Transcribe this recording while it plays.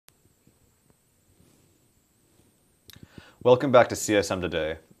Welcome back to CSM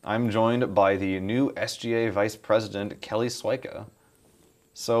Today. I'm joined by the new SGA Vice President, Kelly Swyka.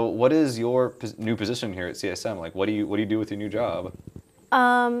 So what is your new position here at CSM? Like, what do you do with your new job?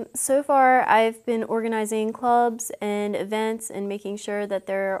 So far I've been organizing clubs and events and making sure that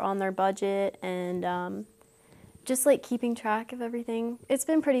they're on their budget and just like keeping track of everything. It's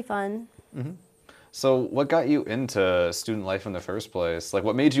been pretty fun. So what got you into student life in the first place? Like,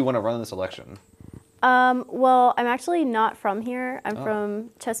 what made you want to run this election? Well, I'm actually not from here. I'm Oh. from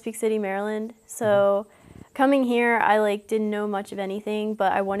Chesapeake City, Maryland. So coming here, I like didn't know much of anything,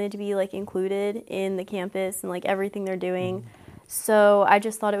 but I wanted to be like included in the campus and like everything they're doing. So I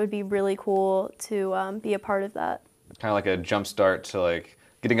just thought it would be really cool to be a part of that. Kind of like a jump start to like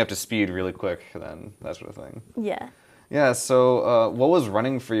getting up to speed really quick, then that sort of thing. Yeah. Yeah. So what was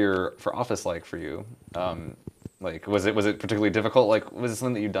running for office like for you? Like, was it particularly difficult? Like, was it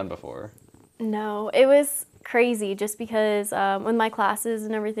something that you'd done before? No, it was crazy just because with my classes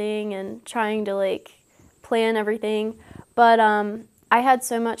and everything and trying to like plan everything. But I had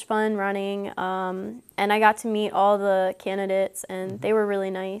so much fun running and I got to meet all the candidates and they were really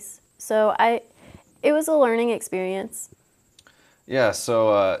nice. So it was a learning experience. Yeah.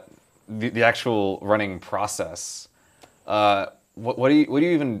 So the actual running process. What do you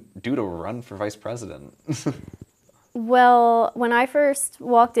even do to run for vice president? Well, when I first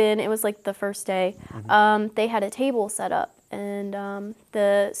walked in, it was like the first day, they had a table set up and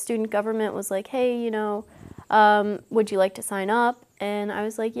the student government was like, hey, would you like to sign up? And I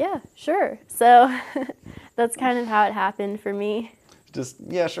was like, yeah, sure. So that's kind of how it happened for me. Just,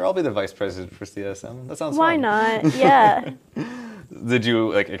 yeah, sure, I'll be the vice president for CSM. That sounds Why fun. not? Yeah. Did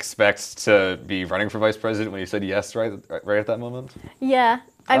you like expect to be running for vice president when you said yes right at that moment? Yeah.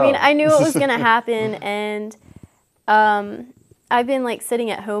 I mean, I knew it was going to Oh. happen and I've been like sitting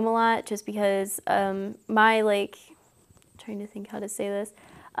at home a lot just because my like, trying to think how to say this,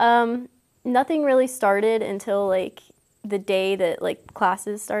 nothing really started until like the day that like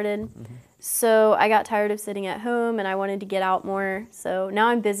classes started. So I got tired of sitting at home and I wanted to get out more. So now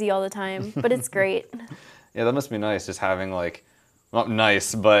I'm busy all the time, but it's great. Yeah, that must be nice, just having like, not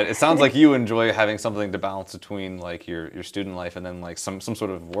nice, but it sounds like you enjoy having something to balance between like your student life and then like some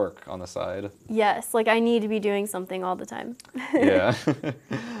sort of work on the side. Yes, like I need to be doing something all the time. Yeah.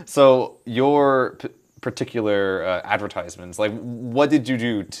 So your particular advertisements, like what did you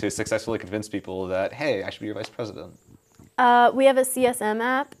do to successfully convince people that, hey, I should be your vice president? We have a CSM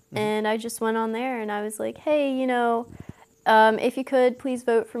app and I just went on there and I was like, hey, if you could please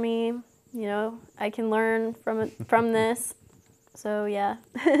vote for me, I can learn from this. So yeah.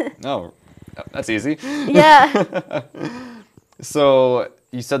 Oh, that's easy. Yeah. So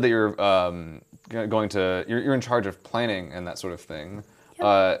you said that you're you're in charge of planning and that sort of thing.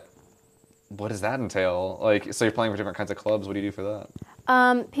 Yep. What does that entail? Like, so you're planning for different kinds of clubs. What do you do for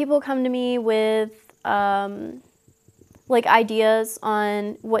that? People come to me with like ideas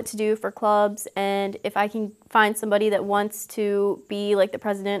on what to do for clubs, and if I can find somebody that wants to be like the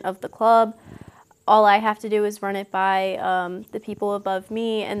president of the club, all I have to do is run it by the people above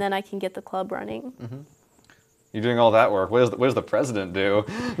me, and then I can get the club running. You're doing all that work. What does the president do?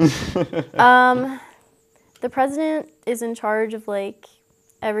 The president is in charge of like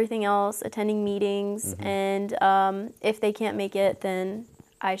everything else, attending meetings, and if they can't make it, then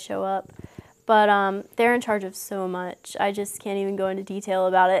I show up. But they're in charge of so much. I just can't even go into detail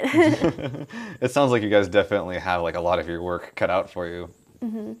about it. It sounds like you guys definitely have like a lot of your work cut out for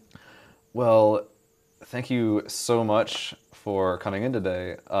you. Well, thank you so much for coming in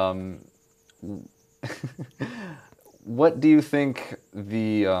today. What do you think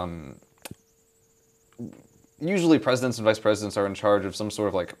usually presidents and vice presidents are in charge of some sort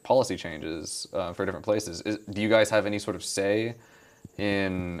of like policy changes for different places. Do you guys have any sort of say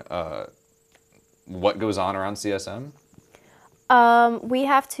in what goes on around CSM? We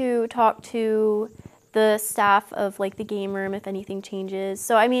have to talk to the staff of like the game room if anything changes.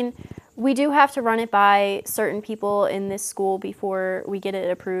 So I mean, we do have to run it by certain people in this school before we get it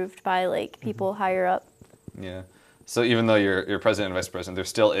approved by like people higher up. Yeah. So even though you're president and vice president, there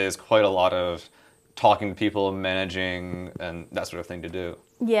still is quite a lot of talking to people, managing, and that sort of thing to do.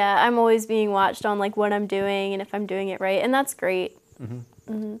 Yeah, I'm always being watched on like what I'm doing and if I'm doing it right, and that's great. Do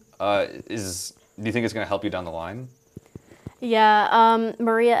you think it's going to help you down the line? Yeah,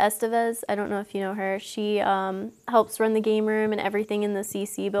 Maria Estevez, I don't know if you know her, she helps run the game room and everything in the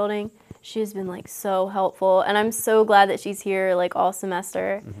CC building. She's been like so helpful, and I'm so glad that she's here like all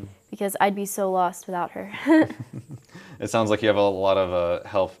semester because I'd be so lost without her. It sounds like you have a lot of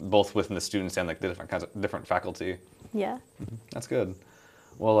help both within the students and like the different faculty. Yeah. That's good.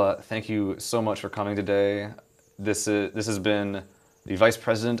 Well, thank you so much for coming today. this has been the Vice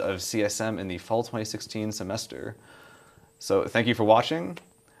President of CSM in the Fall 2016 semester. So thank you for watching,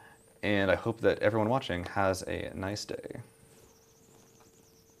 and I hope that everyone watching has a nice day.